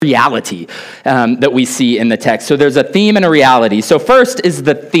reality that we see in the text. So there's a theme and a reality. So first is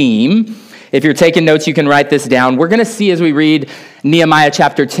the theme. If you're taking notes, you can write this down. We're going to see as we read Nehemiah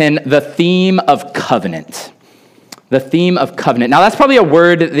chapter 10, the theme of covenant. The theme of covenant. Now, that's probably a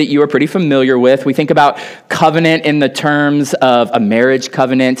word that you are pretty familiar with. We think about covenant in the terms of a marriage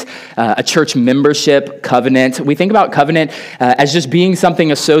covenant, a church membership covenant. We think about covenant as just being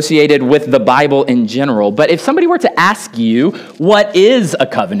something associated with the Bible in general. But if somebody were to ask you, what is a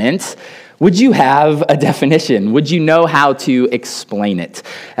covenant? Would you have a definition? Would you know how to explain it?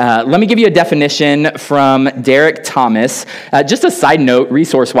 Let me give you a definition from Derek Thomas. Just a side note,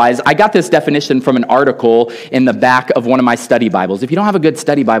 resource-wise, I got this definition from an article in the back of one of my study Bibles. If you don't have a good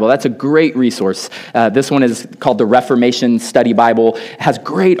study Bible, that's a great resource. This one is called the Reformation Study Bible. It has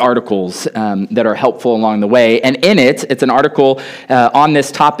great articles that are helpful along the way. And in it, it's an article on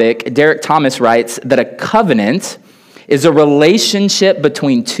this topic. Derek Thomas writes that a covenant is a relationship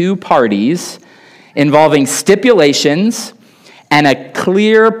between two parties involving stipulations and a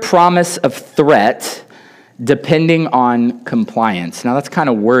clear promise of threat depending on compliance. Now, that's kind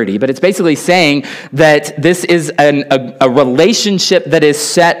of wordy, but it's basically saying that this is a relationship that is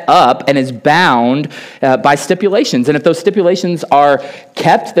set up and is bound by stipulations. And if those stipulations are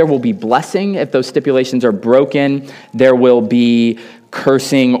kept, there will be blessing. If those stipulations are broken, there will be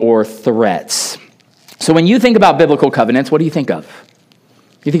cursing or threats. So when you think about biblical covenants, what do you think of?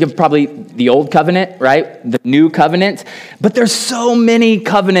 You think of probably the old covenant, right? The new covenant. But there's so many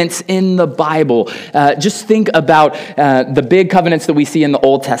covenants in the Bible. Just think about the big covenants that we see in the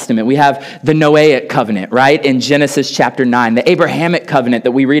Old Testament. We have the Noahic covenant, right? In Genesis chapter 9. The Abrahamic covenant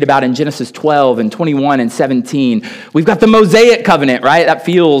that we read about in Genesis 12 and 21 and 17. We've got the Mosaic covenant, right? That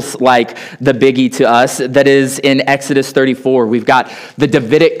feels like the biggie to us. That is in Exodus 34. We've got the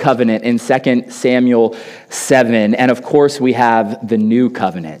Davidic covenant in 2 Samuel 7. And of course, we have the new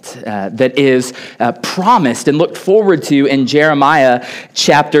covenant that is promised and looked forward to in Jeremiah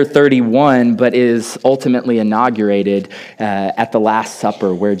chapter 31, but is ultimately inaugurated at the Last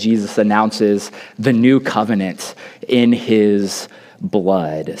Supper, where Jesus announces the new covenant in his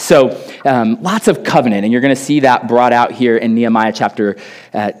blood. So lots of covenant, and you're going to see that brought out here in Nehemiah chapter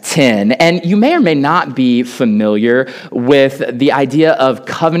 10. And you may or may not be familiar with the idea of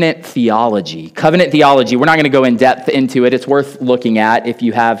covenant theology. Covenant theology, we're not going to go in depth into it. It's worth looking at if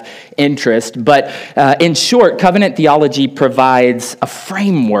you have interest. But in short, covenant theology provides a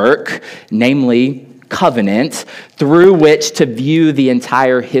framework, namely covenant, through which to view the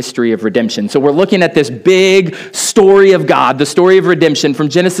entire history of redemption. So we're looking at this big story of God, the story of redemption from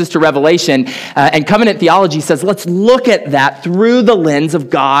Genesis to Revelation, and covenant theology says, let's look at that through the lens of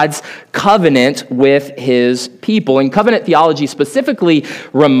God's covenant with his people. And covenant theology specifically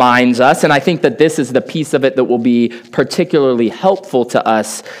reminds us, and I think that this is the piece of it that will be particularly helpful to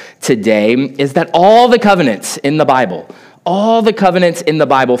us today, is that all the covenants in the Bible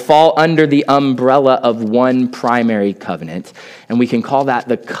fall under the umbrella of one primary covenant, and we can call that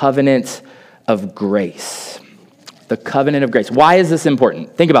the covenant of grace. The covenant of grace. Why is this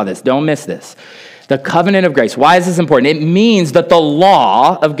important? Think about this. Don't miss this. The covenant of grace. Why is this important? It means that the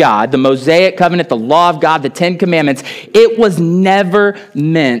law of God, the Mosaic covenant, the law of God, the Ten Commandments, it was never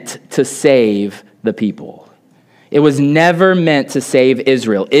meant to save the people. It was never meant to save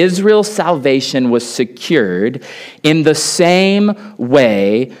Israel. Israel's salvation was secured in the same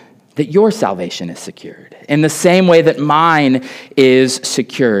way that your salvation is secured, in the same way that mine is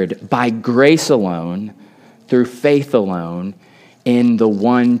secured, by grace alone, through faith alone, in the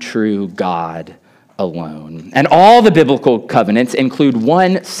one true God alone. And all the biblical covenants include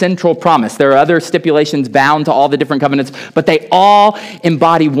one central promise. There are other stipulations bound to all the different covenants, but they all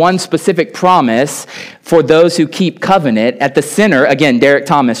embody one specific promise for those who keep covenant. At the center, again, Derek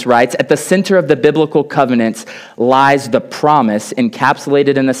Thomas writes, at the center of the biblical covenants lies the promise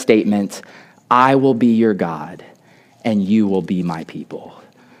encapsulated in the statement, I will be your God and you will be my people.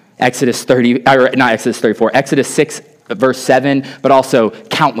 Exodus 6, verse 7, but also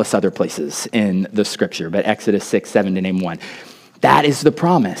countless other places in the scripture, but Exodus 6, 7 to name one. That is the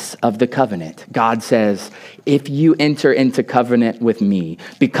promise of the covenant. God says, if you enter into covenant with me,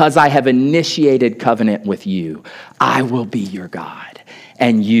 because I have initiated covenant with you, I will be your God,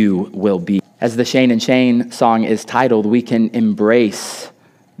 and you will be. As the Shane and Shane song is titled, we can embrace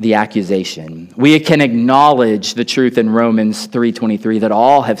the accusation. We can acknowledge the truth in Romans 3:23 that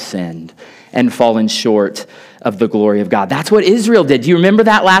all have sinned and fallen short of the glory of God. That's what Israel did. Do you remember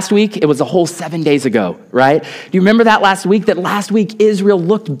that last week? It was a whole 7 days ago, right? Do you remember that last week? That last week Israel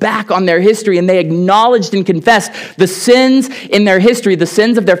looked back on their history and they acknowledged and confessed the sins in their history, the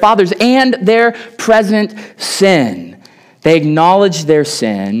sins of their fathers and their present sin. They acknowledged their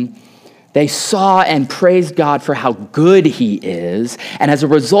sin. They saw and praised God for how good he is. And as a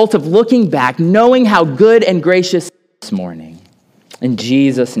result of looking back, knowing how good and gracious this morning, in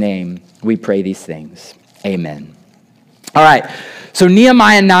Jesus' name, we pray these things. Amen. All right. So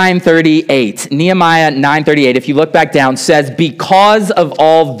Nehemiah 9:38. Nehemiah 9:38, if you look back down, says, because of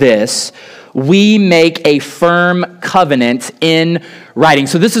all this, we make a firm covenant in writing.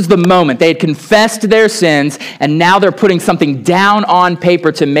 So this is the moment. They had confessed their sins, and now they're putting something down on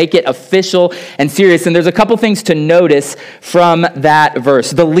paper to make it official and serious. And there's a couple things to notice from that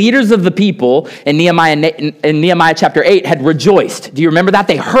verse. The leaders of the people in Nehemiah chapter 8 had rejoiced. Do you remember that?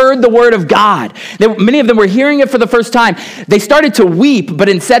 They heard the word of God. Many of them were hearing it for the first time. They started to weep, but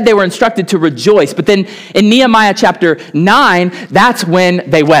instead they were instructed to rejoice. But then in Nehemiah chapter 9, that's when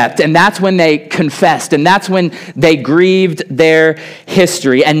they wept, and that's when they confessed, and that's when they grieved their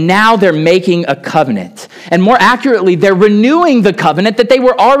history. And now they're making a covenant. And more accurately, they're renewing the covenant that they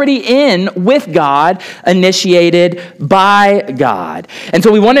were already in with God, initiated by God. And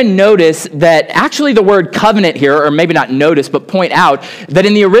so we want to notice that actually the word covenant here, or maybe not notice, but point out that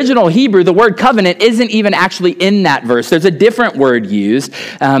in the original Hebrew, the word covenant isn't even actually in that verse. There's a different word used,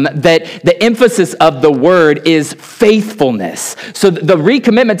 that the emphasis of the word is faithfulness. So the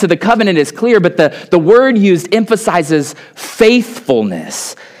recommitment to the covenant is clear, but the word used emphasizes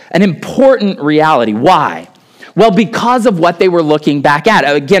faithfulness, an important reality. Why? Well, because of what they were looking back at.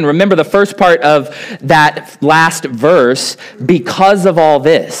 Again, remember the first part of that last verse, because of all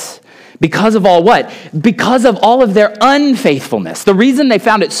this. Because of all what? Because of all of their unfaithfulness. The reason they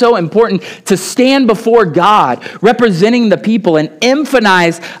found it so important to stand before God, representing the people, and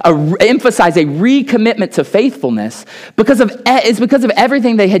emphasize a recommitment to faithfulness, is because of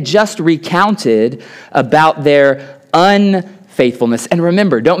everything they had just recounted about their unfaithfulness. And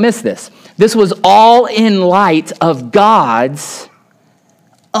remember, don't miss this. This was all in light of God's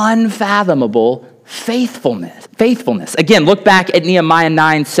unfathomable faithfulness. Again, look back at Nehemiah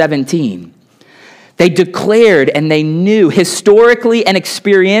 9:17. They declared and they knew historically and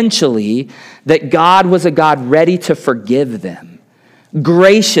experientially that God was a God ready to forgive them,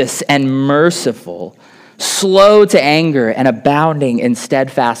 gracious and merciful, slow to anger and abounding in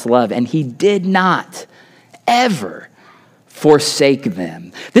steadfast love. And he did not ever forsake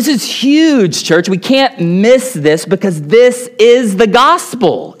them. This is huge, church. We can't miss this because this is the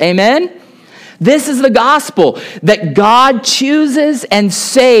gospel. Amen? This is the gospel, that God chooses and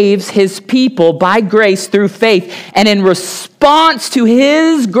saves his people by grace through faith. And in response to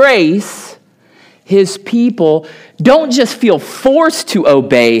his grace, his people don't just feel forced to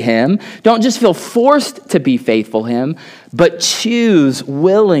obey him, don't just feel forced to be faithful him, but choose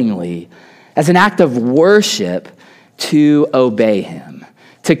willingly, as an act of worship, to obey him,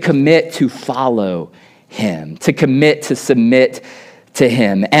 to commit to follow him, to commit to submit to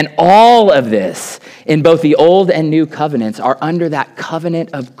him. And all of this in both the Old and New covenants are under that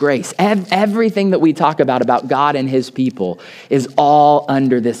covenant of grace. Everything that we talk about God and his people is all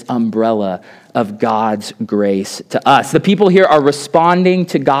under this umbrella of God's grace to us. The people here are responding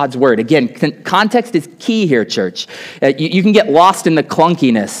to God's word. Again, context is key here, church. You can get lost in the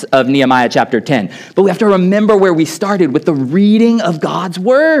clunkiness of Nehemiah chapter 10, but we have to remember where we started with the reading of God's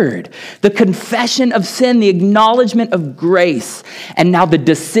word, the confession of sin, the acknowledgement of grace, and now the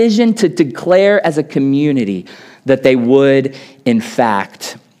decision to declare as a community that they would, in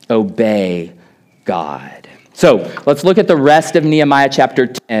fact, obey God. So let's look at the rest of Nehemiah chapter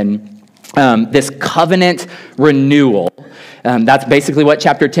 10. This covenant renewal. That's basically what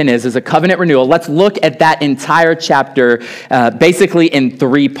chapter 10 is a covenant renewal. Let's look at that entire chapter basically in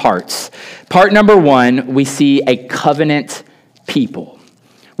three parts. Part number one, we see a covenant people.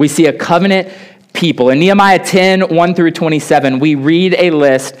 We see a covenant people. In Nehemiah 10, 1 through 27, we read a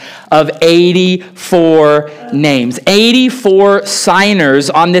list of 84 names, 84 signers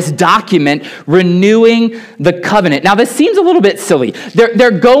on this document renewing the covenant. Now, this seems a little bit silly.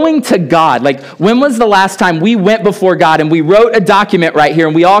 They're going to God. Like, when was the last time we went before God and we wrote a document right here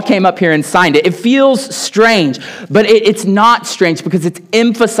and we all came up here and signed it? It feels strange, but it's not strange because it's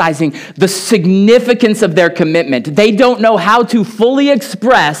emphasizing the significance of their commitment. They don't know how to fully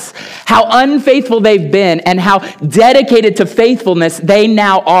express how unfaithful they've been and how dedicated to faithfulness they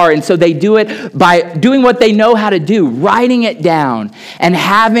now are. And so they do it by doing what they know how to do, writing it down and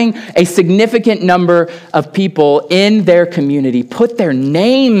having a significant number of people in their community put their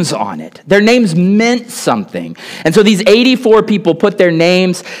names on it. Their names meant something. And so these 84 people put their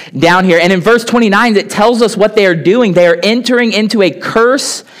names down here. And in verse 29, it tells us what they are doing. They are entering into a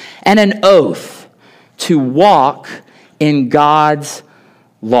curse and an oath to walk in God's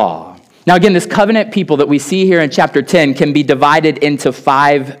law. Now again, this covenant people that we see here in chapter 10 can be divided into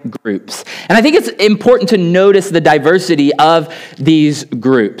 5 groups. And I think it's important to notice the diversity of these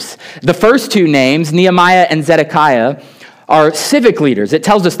groups. The first 2 names, Nehemiah and Zedekiah, are civic leaders. It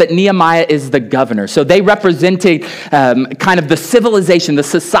tells us that Nehemiah is the governor. So they represented kind of the civilization, the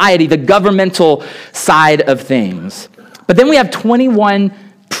society, the governmental side of things. But then we have 21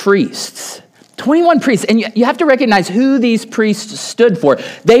 priests. 21 priests, and you have to recognize who these priests stood for.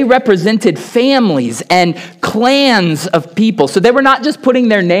 They represented families and clans of people. So they were not just putting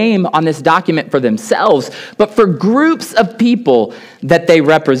their name on this document for themselves, but for groups of people that they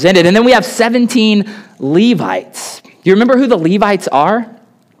represented. And then we have 17 Levites. Do you remember who the Levites are?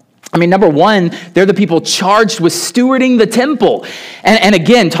 I mean, number one, they're the people charged with stewarding the temple. And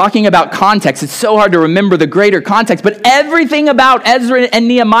again, talking about context, it's so hard to remember the greater context, but everything about Ezra and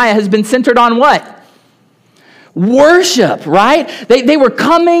Nehemiah has been centered on what? Worship, right? They were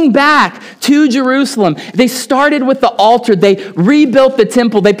coming back to Jerusalem. They started with the altar. They rebuilt the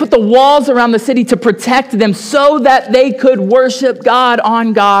temple. They put the walls around the city to protect them so that they could worship God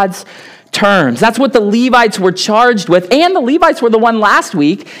on God's terms. That's what the Levites were charged with. And the Levites were the one last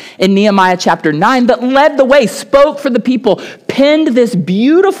week in Nehemiah chapter 9 that led the way, spoke for the people, penned this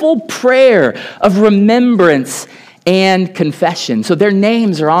beautiful prayer of remembrance and confession. So their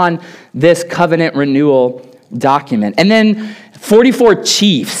names are on this covenant renewal document. And then 44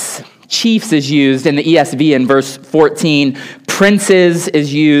 chiefs. Chiefs is used in the ESV in verse 14. Princes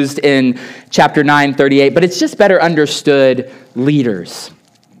is used in chapter 9:38, but it's just better understood leaders.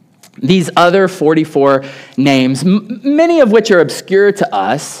 These other 44 names, many of which are obscure to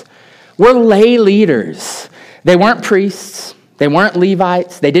us, were lay leaders. They weren't priests. They weren't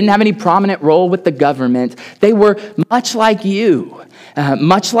Levites. They didn't have any prominent role with the government. They were much like you,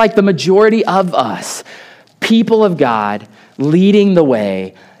 much like the majority of us, people of God leading the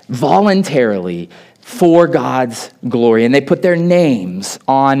way voluntarily for God's glory. And they put their names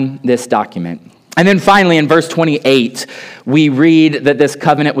on this document. And then finally, in verse 28, we read that this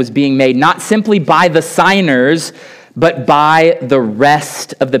covenant was being made not simply by the signers, but by the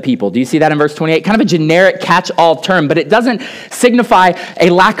rest of the people. Do you see that in verse 28? Kind of a generic catch-all term, but it doesn't signify a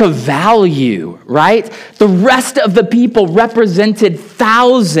lack of value, right? The rest of the people represented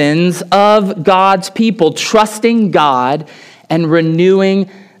thousands of God's people trusting God and renewing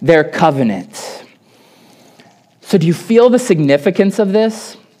their covenant. So do you feel the significance of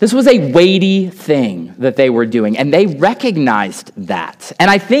this? This was a weighty thing that they were doing, and they recognized that.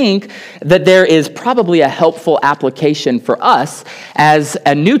 And I think that there is probably a helpful application for us as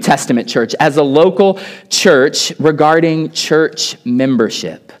a New Testament church, as a local church regarding church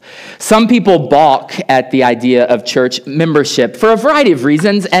membership. Some people balk at the idea of church membership for a variety of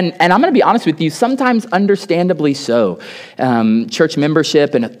reasons, and I'm going to be honest with you, sometimes understandably so. Church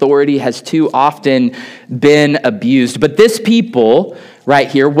membership and authority has too often been abused. But this people right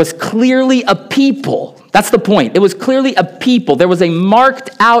here was clearly a people. That's the point. It was clearly a people. There was a marked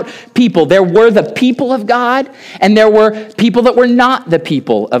out people. There were the people of God, and there were people that were not the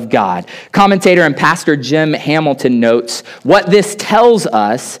people of God. Commentator and pastor Jim Hamilton notes, what this tells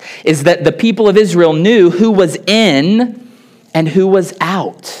us is that the people of Israel knew who was in and who was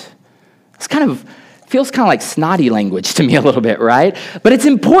out. It's feels kind of like snotty language to me a little bit, right? But it's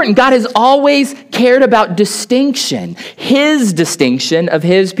important. God has always cared about distinction, his distinction of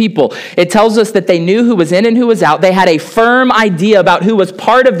his people. It tells us that they knew who was in and who was out. They had a firm idea about who was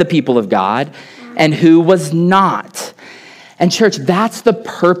part of the people of God and who was not. And church, that's the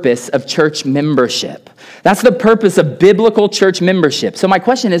purpose of church membership. That's the purpose of biblical church membership. So my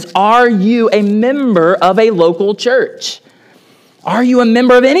question is, are you a member of a local church? Are you a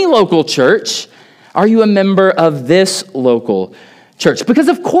member of any local church? Are you a member of this local church? Because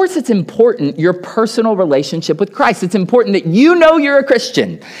of course it's important, your personal relationship with Christ. It's important that you know you're a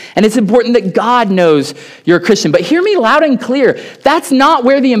Christian. And it's important that God knows you're a Christian. But hear me loud and clear. That's not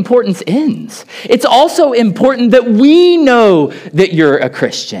where the importance ends. It's also important that we know that you're a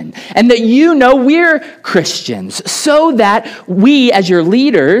Christian and that you know we're Christians so that we as your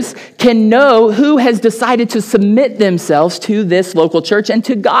leaders can know who has decided to submit themselves to this local church and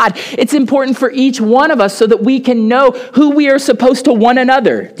to God. It's important for each one of us so that we can know who we are supposed to one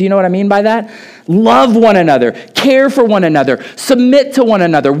another. Do you know what I mean by that? Love one another, care for one another, submit to one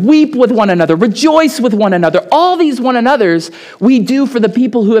another, weep with one another, rejoice with one another. All these one another's we do for the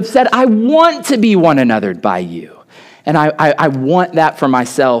people who have said, I want to be one anothered by you. And I want that for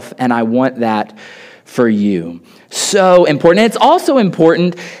myself, and I want that for you. So important. It's also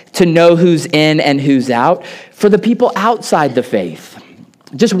important to know who's in and who's out for the people outside the faith.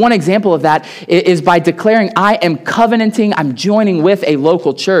 Just one example of that is by declaring, I am covenanting, I'm joining with a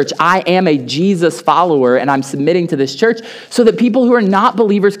local church. I am a Jesus follower, and I'm submitting to this church so that people who are not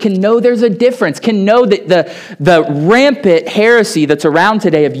believers can know there's a difference, can know that the rampant heresy that's around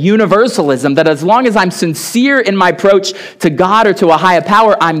today of universalism, that as long as I'm sincere in my approach to God or to a higher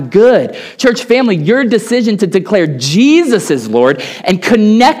power, I'm good. Church family, your decision to declare Jesus is Lord and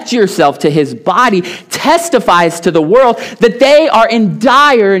connect yourself to his body testifies to the world that they are in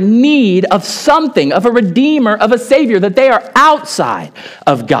dire need of something, of a redeemer, of a savior, that they are outside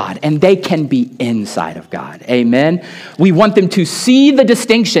of God and they can be inside of God. Amen. We want them to see the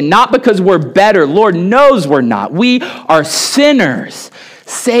distinction, not because we're better. Lord knows we're not. We are sinners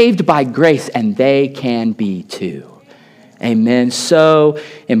saved by grace, and they can be too. Amen. So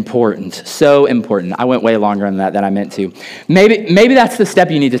important. So important. I went way longer on that than I meant to. Maybe that's the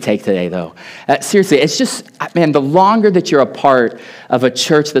step you need to take today, though. Seriously, it's just, man, the longer that you're a part of a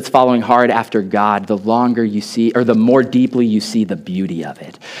church that's following hard after God, the longer you see, or the more deeply you see the beauty of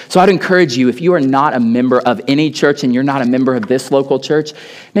it. So I'd encourage you, if you are not a member of any church and you're not a member of this local church,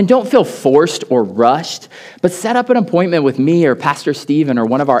 man, don't feel forced or rushed, but set up an appointment with me or Pastor Stephen or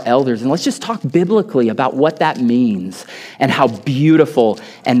one of our elders, and let's just talk biblically about what that means and how beautiful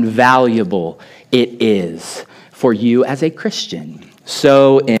and valuable it is for you as a Christian.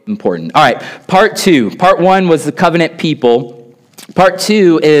 So important. All right, part two. Part one was the covenant people. Part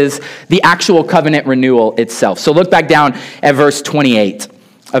two is the actual covenant renewal itself. So look back down at verse 28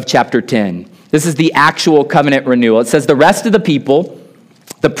 of chapter 10. This is the actual covenant renewal. It says, the rest of the people,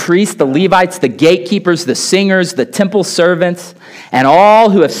 the priests, the Levites, the gatekeepers, the singers, the temple servants, and all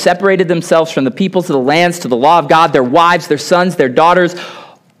who have separated themselves from the peoples of the lands to the law of God, their wives, their sons, their daughters,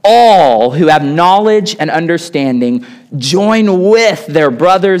 all who have knowledge and understanding, join with their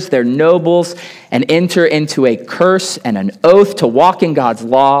brothers, their nobles, and enter into a curse and an oath to walk in God's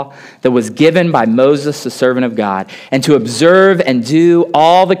law that was given by Moses, the servant of God, and to observe and do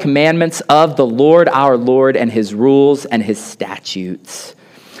all the commandments of the Lord our Lord and his rules and his statutes.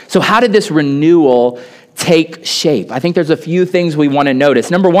 So how did this renewal take shape? I think there's a few things we want to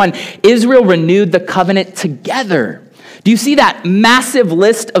notice. Number one, Israel renewed the covenant together. Do you see that massive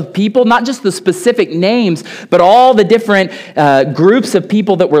list of people? Not just the specific names, but all the different groups of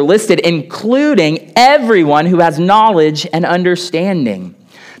people that were listed, including everyone who has knowledge and understanding.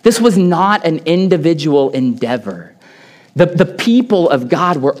 This was not an individual endeavor. The people of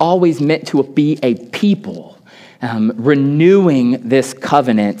God were always meant to be a people, renewing this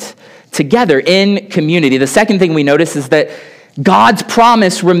covenant together in community. The second thing we notice is that God's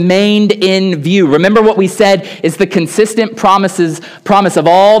promise remained in view. Remember what we said is the consistent promise of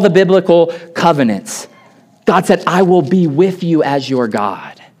all the biblical covenants. God said, I will be with you as your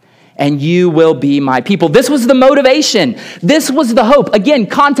God, and you will be my people. This was the motivation. This was the hope. Again,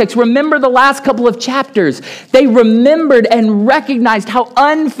 context. Remember the last couple of chapters. They remembered and recognized how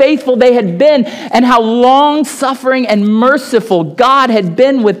unfaithful they had been and how long-suffering and merciful God had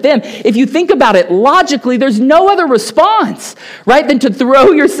been with them. If you think about it logically, there's no other response, right, than to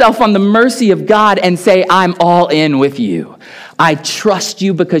throw yourself on the mercy of God and say, I'm all in with you. I trust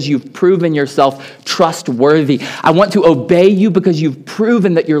you because you've proven yourself trustworthy. I want to obey you because you've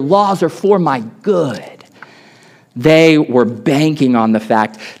proven that your laws are for my good. They were banking on the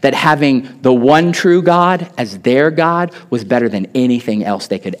fact that having the one true God as their God was better than anything else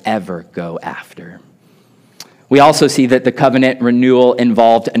they could ever go after. We also see that the covenant renewal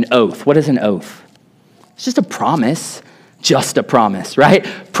involved an oath. What is an oath? It's just a promise. Just a promise, right?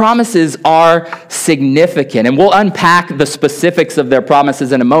 Promises are significant, and we'll unpack the specifics of their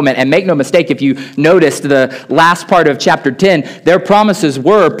promises in a moment. And make no mistake, if you noticed the last part of chapter 10, their promises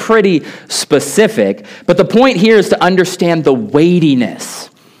were pretty specific. But the point here is to understand the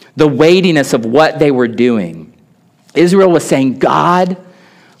weightiness of what they were doing. Israel was saying, God,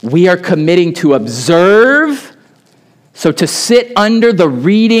 we are committing to observe. So to sit under the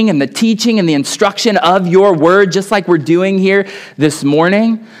reading and the teaching and the instruction of your word, just like we're doing here this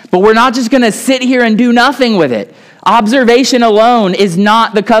morning, but we're not just going to sit here and do nothing with it. Observation alone is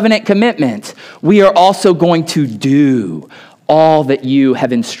not the covenant commitment. We are also going to do all that you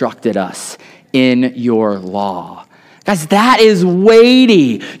have instructed us in your law. Guys, that is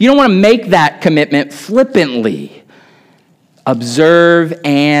weighty. You don't want to make that commitment flippantly. Observe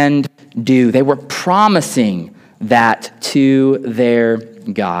and do. They were promising that to their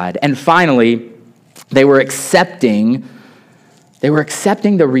God. And finally, they were accepting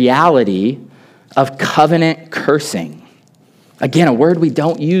the reality of covenant cursing. Again, a word we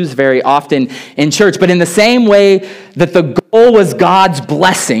don't use very often in church, but in the same way that the goal was God's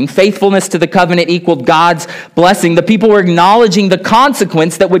blessing, faithfulness to the covenant equaled God's blessing, the people were acknowledging the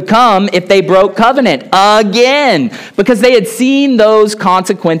consequence that would come if they broke covenant again, because they had seen those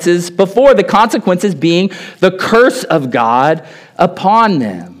consequences before, the consequences being the curse of God upon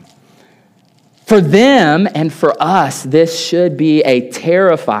them. For them and for us, this should be a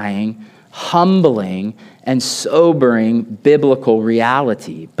terrifying, humbling, and sobering biblical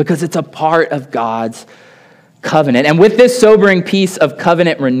reality because it's a part of God's covenant. And with this sobering piece of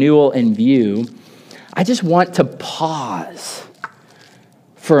covenant renewal in view, I just want to pause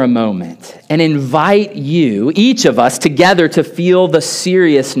for a moment and invite you, each of us, together to feel the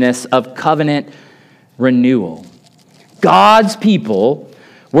seriousness of covenant renewal. God's people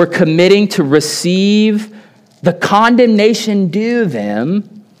were committing to receive the condemnation due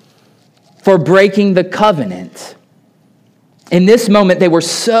them for breaking the covenant. In this moment, they were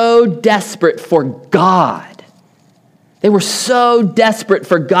so desperate for God. They were so desperate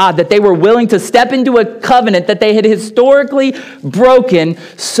for God that they were willing to step into a covenant that they had historically broken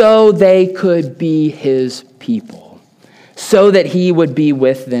so they could be his people, so that he would be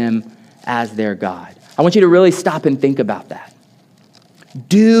with them as their God. I want you to really stop and think about that.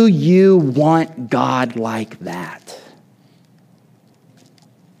 Do you want God like that?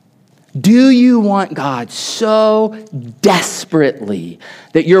 Do you want God so desperately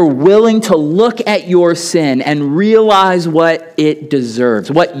that you're willing to look at your sin and realize what it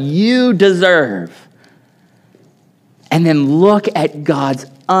deserves, what you deserve, and then look at God's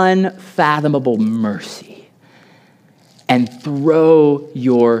unfathomable mercy and throw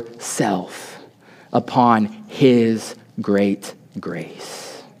yourself upon his great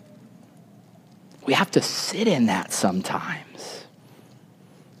grace? We have to sit in that sometimes.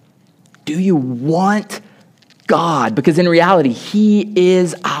 Do you want God? Because in reality, he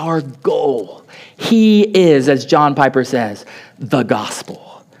is our goal. He is, as John Piper says, the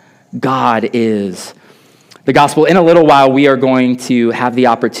gospel. God is the gospel. In a little while, we are going to have the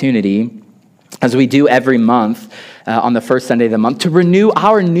opportunity, as we do every month, on the first Sunday of the month, to renew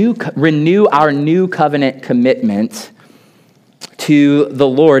our new covenant commitment to the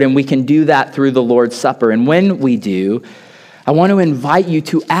Lord. And we can do that through the Lord's Supper. And when we do, I want to invite you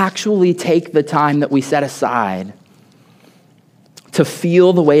to actually take the time that we set aside to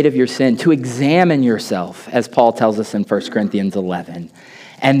feel the weight of your sin, to examine yourself, as Paul tells us in 1 Corinthians 11,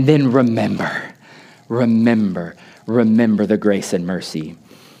 and then remember the grace and mercy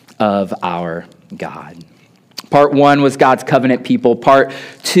of our God. Part 1 was God's covenant people. Part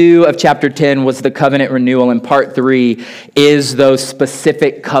 2 of chapter 10 was the covenant renewal. And part 3 is those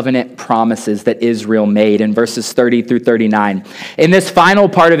specific covenant promises that Israel made in verses 30 through 39. In this final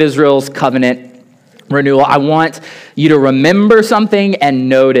part of Israel's covenant renewal, I want you to remember something and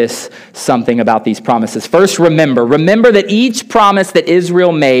notice something about these promises. First, remember that each promise that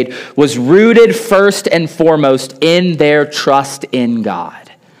Israel made was rooted first and foremost in their trust in God.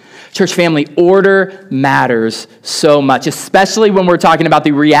 Church family, order matters so much, especially when we're talking about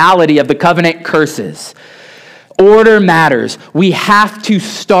the reality of the covenant curses. Order matters. We have to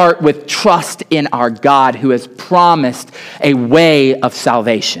start with trust in our God who has promised a way of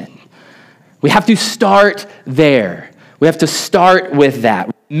salvation. We have to start there. We have to start with that.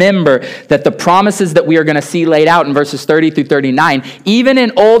 Remember that the promises that we are going to see laid out in verses 30 through 39, even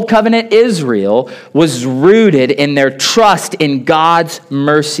in Old Covenant Israel, was rooted in their trust in God's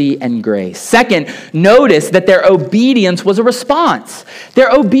mercy and grace. Second, notice that their obedience was a response.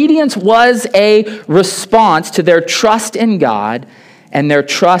 Their obedience was a response to their trust in God and their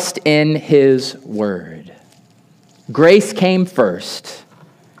trust in his word. Grace came first,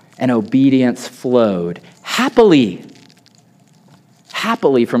 and obedience flowed happily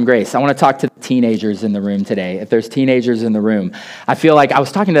from grace. I want to talk to the teenagers in the room today. If there's teenagers in the room, I feel like I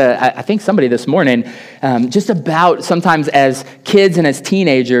was talking to, I think somebody this morning, just about sometimes as kids and as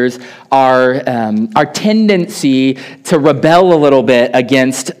teenagers, our tendency to rebel a little bit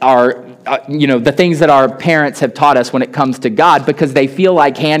against our, the things that our parents have taught us when it comes to God, because they feel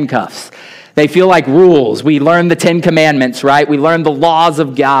like handcuffs. They feel like rules. We learn the 10 Commandments, right? We learn the laws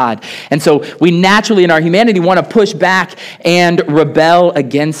of God. And so we naturally in our humanity want to push back and rebel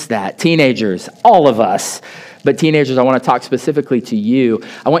against that. Teenagers, all of us, but teenagers, I want to talk specifically to you.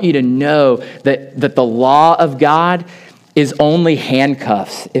 I want you to know that the law of God is only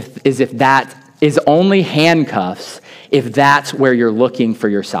handcuffs if that's where you're looking for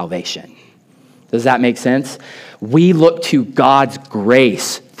your salvation. Does that make sense? We look to God's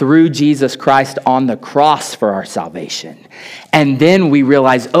grace through Jesus Christ on the cross for our salvation. And then we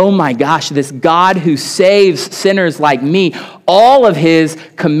realize, oh my gosh, this God who saves sinners like me, all of his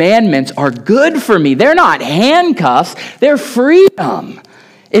commandments are good for me. They're not handcuffs, they're freedom.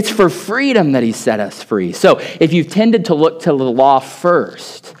 It's for freedom that he set us free. So if you've tended to look to the law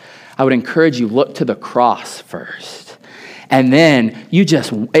first, I would encourage you, look to the cross first. And then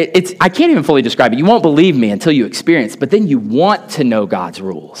I can't even fully describe it. You won't believe me until you experience, but then you want to know God's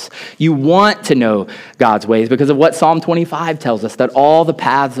rules. You want to know God's ways because of what Psalm 25 tells us, that all the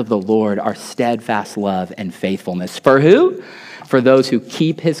paths of the Lord are steadfast love and faithfulness. For who? For those who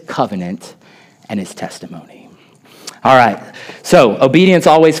keep his covenant and his testimony. All right, so obedience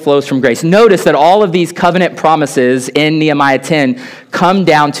always flows from grace. Notice that all of these covenant promises in Nehemiah 10 come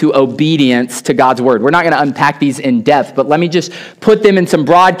down to obedience to God's word. We're not going to unpack these in depth, but let me just put them in some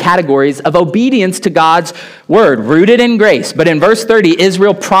broad categories of obedience to God's word, rooted in grace. But in verse 30,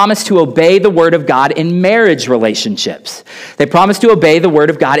 Israel promised to obey the word of God in marriage relationships. They promised to obey the word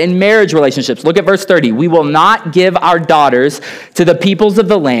of God in marriage relationships. Look at verse 30. We will not give our daughters to the peoples of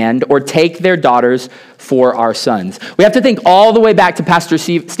the land or take their daughters for our sons. We have to think all the way back to Pastor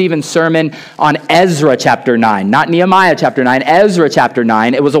Stephen's sermon on Ezra chapter 9, not Nehemiah chapter 9, Ezra chapter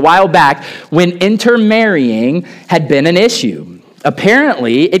 9. It was a while back when intermarrying had been an issue.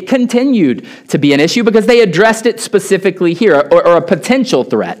 Apparently, it continued to be an issue because they addressed it specifically here, or a potential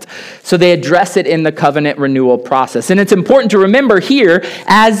threat. So they address it in the covenant renewal process. And it's important to remember here,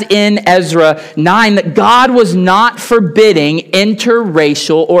 as in Ezra 9, that God was not forbidding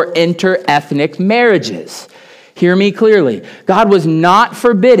interracial or interethnic marriages. Hear me clearly. God was not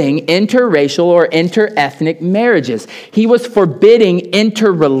forbidding interracial or interethnic marriages. He was forbidding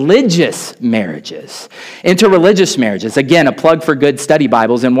interreligious marriages. Interreligious marriages. Again, a plug for good study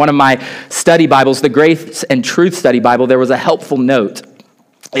Bibles. In one of my study Bibles, the Grace and Truth Study Bible, there was a helpful note.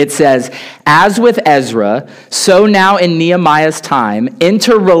 It says, as with Ezra, so now in Nehemiah's time,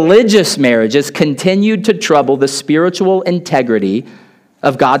 interreligious marriages continued to trouble the spiritual integrity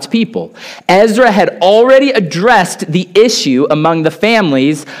of God's people. Ezra had already addressed the issue among the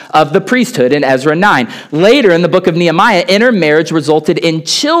families of the priesthood in Ezra 9. Later in the book of Nehemiah, intermarriage resulted in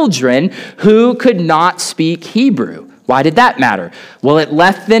children who could not speak Hebrew. Why did that matter? Well, it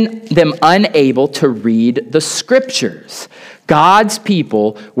left them unable to read the scriptures. God's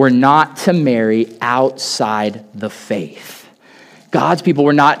people were not to marry outside the faith. God's people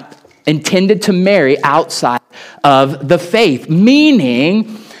were not intended to marry outside of the faith,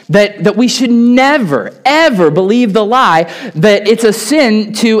 meaning that we should never, ever believe the lie that it's a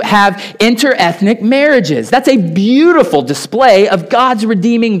sin to have interethnic marriages. That's a beautiful display of God's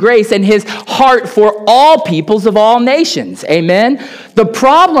redeeming grace and his heart for all peoples of all nations. Amen? The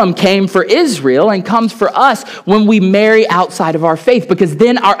problem came for Israel and comes for us when we marry outside of our faith, because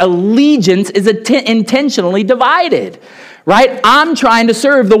then our allegiance is intentionally divided. Right? I'm trying to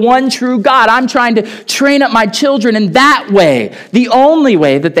serve the one true God. I'm trying to train up my children in that way, the only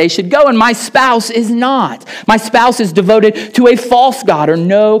way that they should go. And my spouse is not. My spouse is devoted to a false God or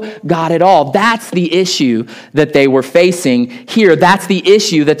no God at all. That's the issue that they were facing here. That's the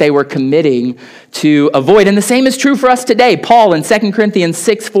issue that they were committing to avoid. And the same is true for us today. Paul in 2 Corinthians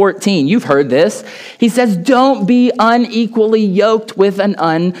 6:14, you've heard this. He says, don't be unequally yoked with an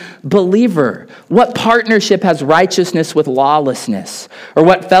unbeliever. What partnership has righteousness with lawlessness? Or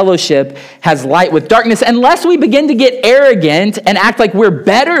what fellowship has light with darkness? Unless we begin to get arrogant and act like we're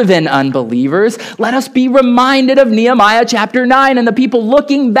better than unbelievers, let us be reminded of Nehemiah chapter 9 and the people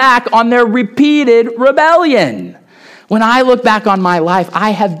looking back on their repeated rebellion. When I look back on my life, I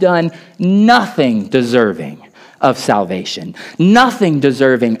have done nothing deserving of salvation, nothing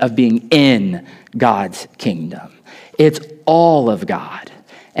deserving of being in God's kingdom. It's all of God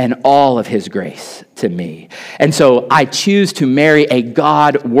and all of his grace to me. And so I choose to marry a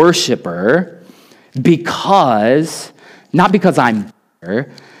God worshiper not because I'm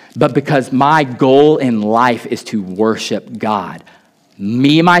better, but because my goal in life is to worship God.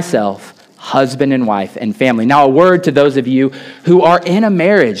 Me, myself, husband and wife and family. Now, a word to those of you who are in a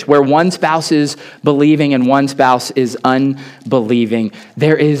marriage where one spouse is believing and one spouse is unbelieving.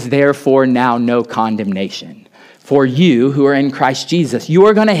 There is therefore now no condemnation for you who are in Christ Jesus. You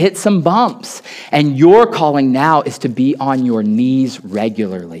are going to hit some bumps, and your calling now is to be on your knees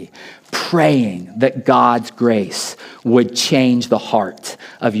regularly, praying that God's grace would change the heart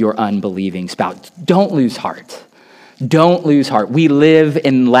of your unbelieving spouse. Don't lose heart. Don't lose heart. We live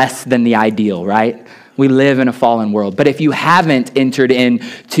in less than the ideal, right? We live in a fallen world. But if you haven't entered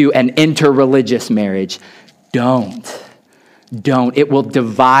into an interreligious marriage, don't. It will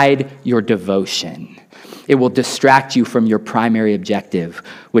divide your devotion. it will distract you from your primary objective,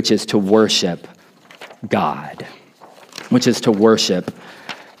 which is to worship God.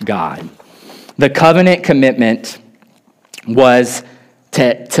 The covenant commitment was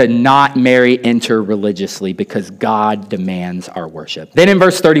to not marry interreligiously because God demands our worship. Then in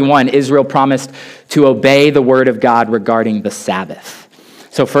verse 31, Israel promised to obey the word of God regarding the Sabbath.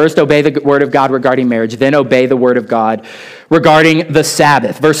 So first obey the word of God regarding marriage, then obey the word of God regarding the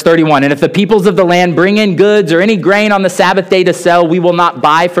Sabbath. Verse 31, and if the peoples of the land bring in goods or any grain on the Sabbath day to sell, we will not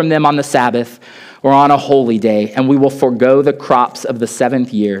buy from them on the Sabbath or on a holy day, and we will forego the crops of the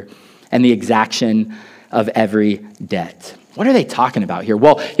seventh year and the exaction of every debt. What are they talking about here?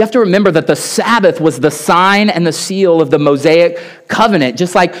 Well, you have to remember that the Sabbath was the sign and the seal of the Mosaic covenant,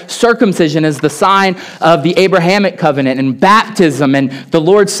 just like circumcision is the sign of the Abrahamic covenant, and baptism and the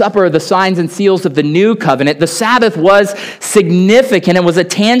Lord's Supper are the signs and seals of the new covenant. The Sabbath was significant. It was a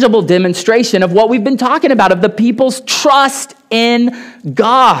tangible demonstration of what we've been talking about, of the people's trust in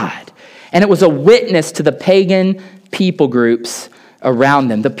God. And it was a witness to the pagan people groups around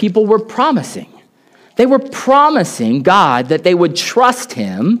them. The people were promising. They were promising God that they would trust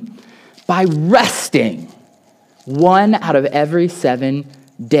him by resting 1 out of every 7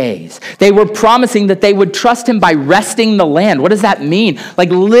 days. They were promising that they would trust him by resting the land. What does that mean? Like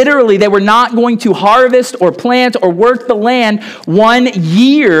literally, they were not going to harvest or plant or work the land 1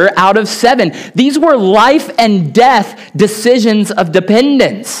 year out of 7. These were life and death decisions of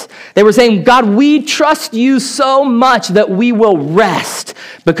dependence. They were saying, God, we trust you so much that we will rest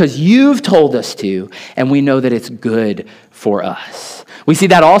because you've told us to, and we know that it's good for us. We see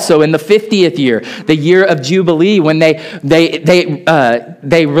that also in the 50th year, the year of Jubilee, when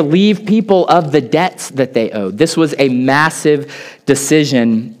they relieve people of the debts that they owed. This was a massive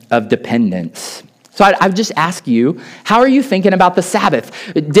decision of dependence. So I just ask you, how are you thinking about the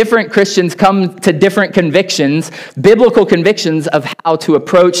Sabbath? Different Christians come to different convictions, biblical convictions of how to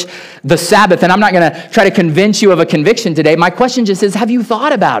approach the Sabbath. And I'm not going to try to convince you of a conviction today. My question just is, have you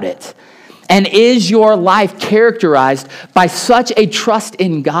thought about it? And is your life characterized by such a trust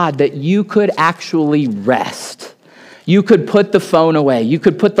in God that you could actually rest? You could put the phone away. You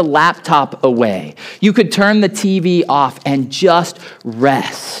could put the laptop away. You could turn the TV off and just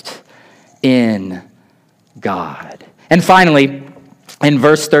rest in God. And finally, in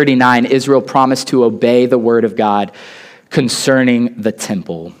verse 39, Israel promised to obey the word of God concerning the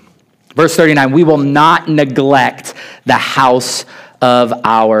temple. Verse 39, we will not neglect the house of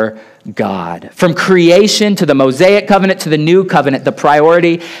our God. From creation to the Mosaic covenant to the new covenant, the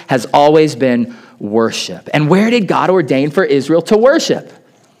priority has always been worship. And where did God ordain for Israel to worship?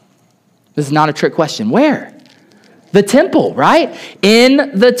 This is not a trick question. Where? The temple, right?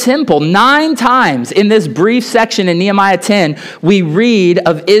 In the temple. 9 times in this brief section in Nehemiah 10, we read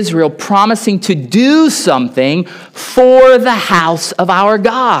of Israel promising to do something for the house of our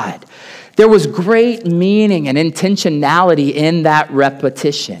God. There was great meaning and intentionality in that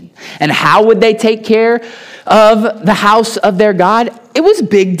repetition. And how would they take care of the house of their God? It was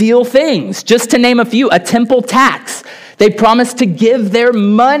big deal things. Just to name a few, a temple tax. They promised to give their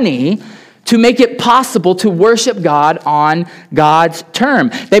money to make it possible to worship God on God's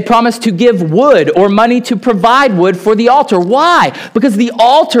term. They promised to give wood or money to provide wood for the altar. Why? Because the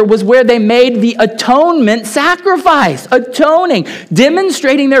altar was where they made the atonement sacrifice, atoning,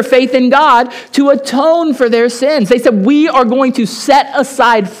 demonstrating their faith in God to atone for their sins. They said, we are going to set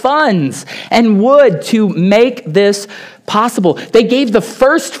aside funds and wood to make this possible. They gave the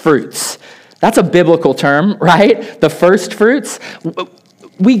first fruits. That's a biblical term, right? The first fruits.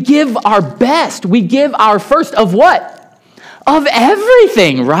 We give our best. We give our first of what? Of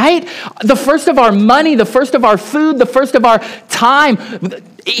everything, right? The first of our money, the first of our food, the first of our time.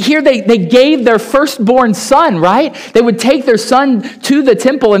 Here they gave their firstborn son, right? They would take their son to the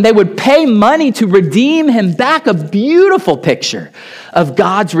temple and they would pay money to redeem him back. A beautiful picture of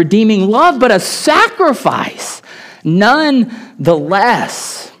God's redeeming love, but a sacrifice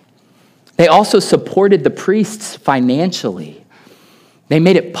nonetheless. They also supported the priests financially. They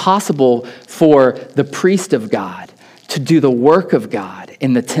made it possible for the priest of God to do the work of God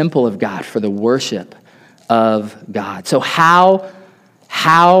in the temple of God for the worship of God. So how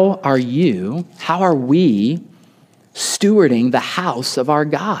are we stewarding the house of our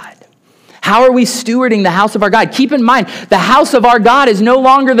God? How are we stewarding the house of our God? Keep in mind, the house of our God is no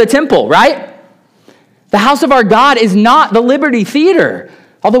longer the temple, right? The house of our God is not the Liberty Theater,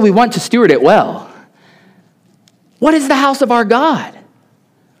 although we want to steward it well. What is the house of our God?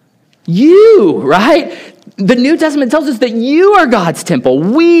 You, right? The New Testament tells us that you are God's temple.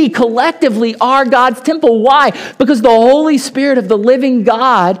 We collectively are God's temple. Why? Because the Holy Spirit of the living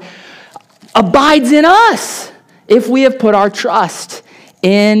God abides in us if we have put our trust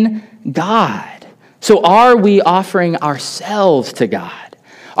in God. So are we offering ourselves to God?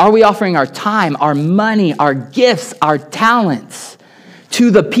 Are we offering our time, our money, our gifts, our talents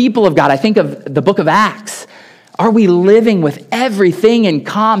to the people of God? I think of the book of Acts. Are we living with everything in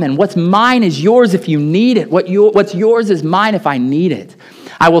common? What's mine is yours if you need it. What's yours is mine if I need it.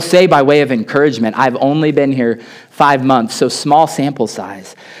 I will say by way of encouragement, I've only been here 5 months, so small sample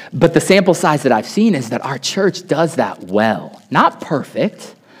size. But the sample size that I've seen is that our church does that well. Not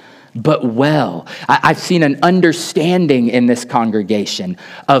perfect, but well. I've seen an understanding in this congregation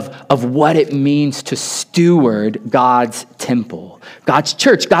of what it means to steward God's temple, God's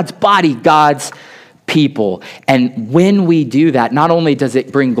church, God's body, God's people. And when we do that, not only does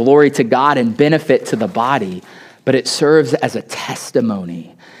it bring glory to God and benefit to the body, but it serves as a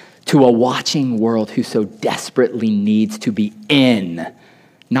testimony to a watching world who so desperately needs to be in,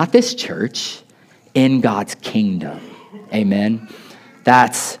 not this church, in God's kingdom. Amen?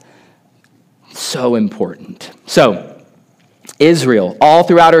 That's so important. So, Israel, all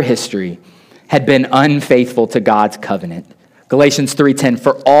throughout her history, had been unfaithful to God's covenant. Galatians 3:10,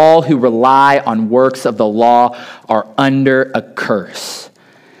 for all who rely on works of the law are under a curse.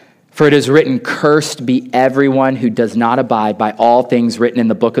 For it is written, cursed be everyone who does not abide by all things written in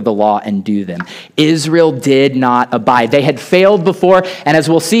the book of the law and do them. Israel did not abide. They had failed before, and as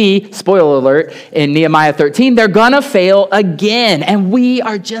we'll see, spoiler alert, in Nehemiah 13, they're gonna fail again. And we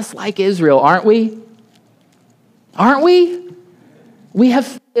are just like Israel, aren't we? Aren't we? We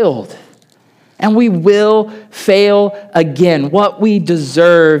have failed. And we will fail again. What we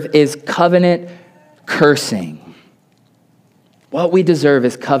deserve is covenant cursing. What we deserve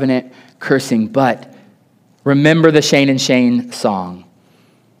is covenant cursing. But remember the Shane and Shane song.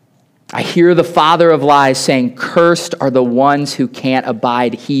 I hear the father of lies saying, cursed are the ones who can't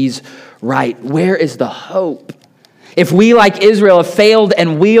abide. He's right. Where is the hope? If we, like Israel, have failed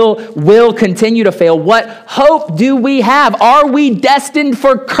and will continue to fail, what hope do we have? Are we destined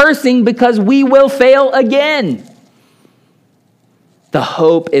for cursing because we will fail again? The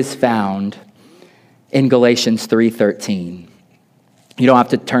hope is found in Galatians 3:13. You don't have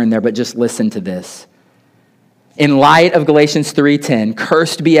to turn there, but just listen to this. In light of Galatians 3:10,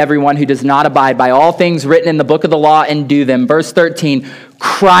 cursed be everyone who does not abide by all things written in the book of the law and do them. Verse 13,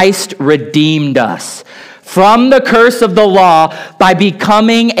 Christ redeemed us from the curse of the law by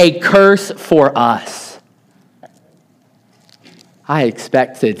becoming a curse for us. I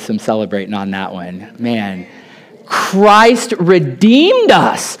expected some celebrating on that one. Man, Christ redeemed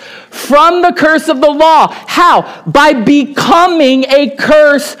us from the curse of the law. How? By becoming a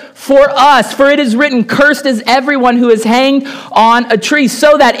curse for us. For it is written, cursed is everyone who is hanged on a tree,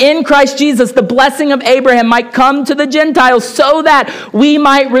 so that in Christ Jesus the blessing of Abraham might come to the Gentiles, so that we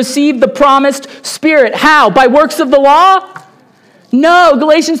might receive the promised Spirit. How? By works of the law? No.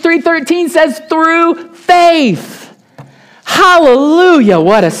 Galatians 3:13 says through faith. Hallelujah,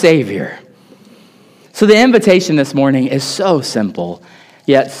 what a Savior. So the invitation this morning is so simple,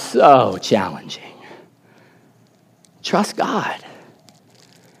 yet so challenging. Trust God.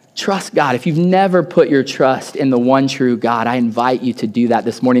 Trust God. If you've never put your trust in the one true God, I invite you to do that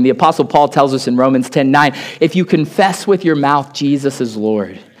this morning. The Apostle Paul tells us in Romans 10:9, if you confess with your mouth Jesus is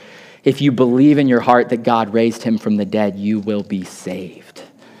Lord, if you believe in your heart that God raised him from the dead, you will be saved.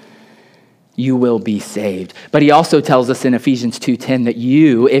 You will be saved. But he also tells us in Ephesians 2:10 that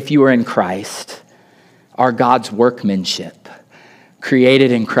you, if you are in Christ, are God's workmanship,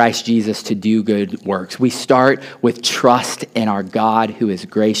 created in Christ Jesus to do good works. We start with trust in our God who is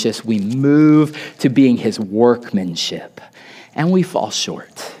gracious. We move to being his workmanship, and we fall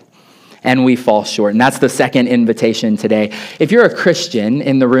short. And we fall short. And that's the second invitation today. If you're a Christian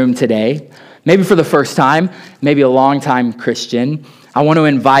in the room today, maybe for the first time, maybe a long-time Christian, I want to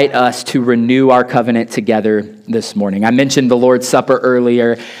invite us to renew our covenant together this morning. I mentioned the Lord's Supper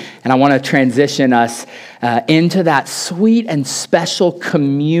earlier, and I want to transition us into that sweet and special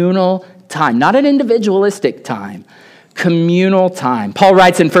communal time, not an individualistic time, communal time. Paul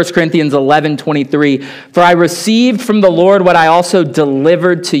writes in 1 Corinthians 11:23, for I received from the Lord what I also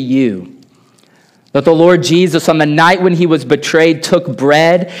delivered to you. That the Lord Jesus, on the night when he was betrayed, took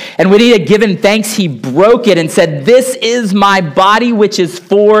bread, and when he had given thanks, he broke it and said, this is my body, which is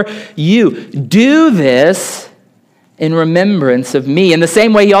for you. Do this in remembrance of me. In the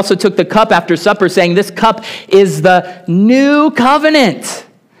same way, he also took the cup after supper, saying, this cup is the new covenant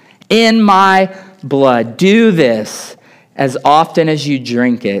in my blood. Do this as often as you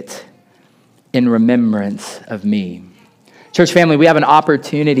drink it in remembrance of me. Church family, we have an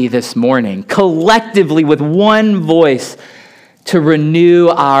opportunity this morning, collectively with one voice, to renew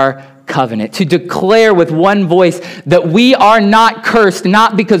our covenant, to declare with one voice that we are not cursed,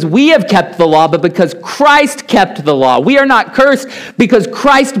 not because we have kept the law, but because Christ kept the law. We are not cursed because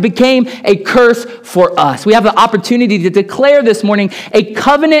Christ became a curse for us. We have the opportunity to declare this morning a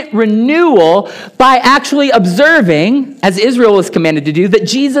covenant renewal by actually observing, as Israel was commanded to do, that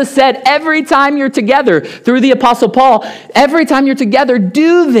Jesus said, every time you're together, through the Apostle Paul, every time you're together,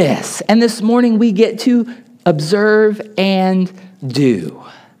 do this. And this morning we get to observe and do,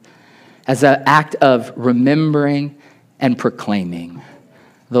 as an act of remembering and proclaiming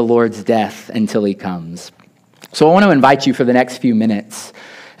the Lord's death until he comes. So I want to invite you for the next few minutes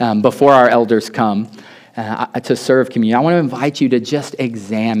before our elders come to serve communion. I want to invite you to just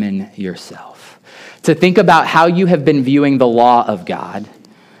examine yourself, to think about how you have been viewing the law of God.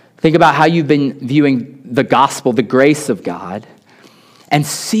 Think about how you've been viewing the gospel, the grace of God, and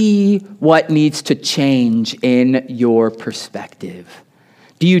see what needs to change in your perspective.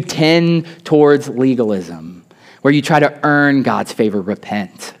 Do you tend towards legalism, where you try to earn God's favor?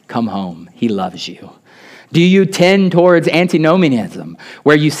 Repent, come home, he loves you. Do you tend towards antinomianism,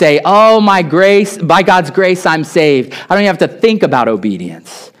 where you say, oh, by God's grace, I'm saved. I don't even have to think about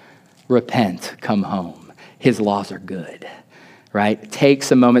obedience. Repent, come home. His laws are good, right? Take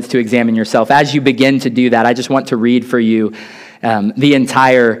some moments to examine yourself. As you begin to do that, I just want to read for you the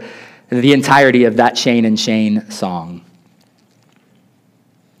entirety of that Shane and Shane song.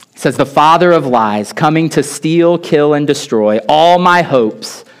 It says, the father of lies, coming to steal, kill, and destroy all my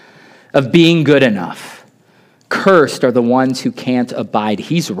hopes of being good enough. Cursed are the ones who can't abide.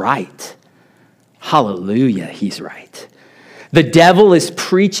 He's right. Hallelujah, he's right. The devil is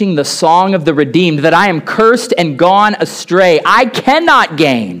preaching the song of the redeemed, that I am cursed and gone astray. I cannot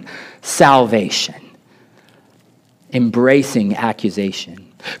gain salvation. Embracing accusation.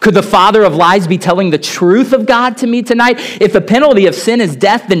 Could the father of lies be telling the truth of God to me tonight? If the penalty of sin is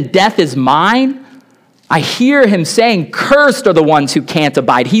death, then death is mine. I hear him saying, cursed are the ones who can't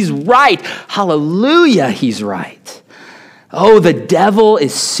abide. He's right. Hallelujah, he's right. Oh, the devil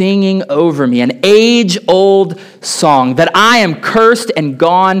is singing over me an age-old song that I am cursed and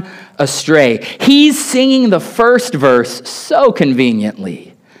gone astray. He's singing the first verse so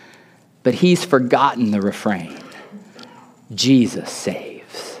conveniently, but he's forgotten the refrain. Jesus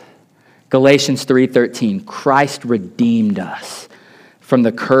saves. Galatians 3:13, Christ redeemed us from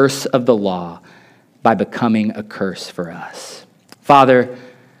the curse of the law by becoming a curse for us. Father,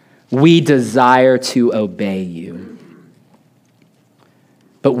 we desire to obey you,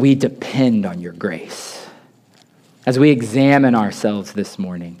 but we depend on your grace. As we examine ourselves this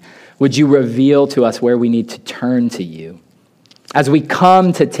morning, would you reveal to us where we need to turn to you? As we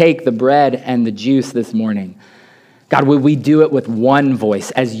come to take the bread and the juice this morning, God, would we do it with one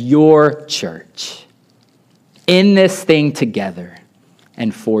voice as your church in this thing together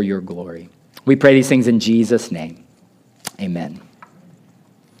and for your glory? We pray these things in Jesus' name. Amen.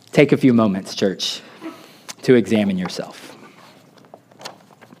 Take a few moments, church, to examine yourself.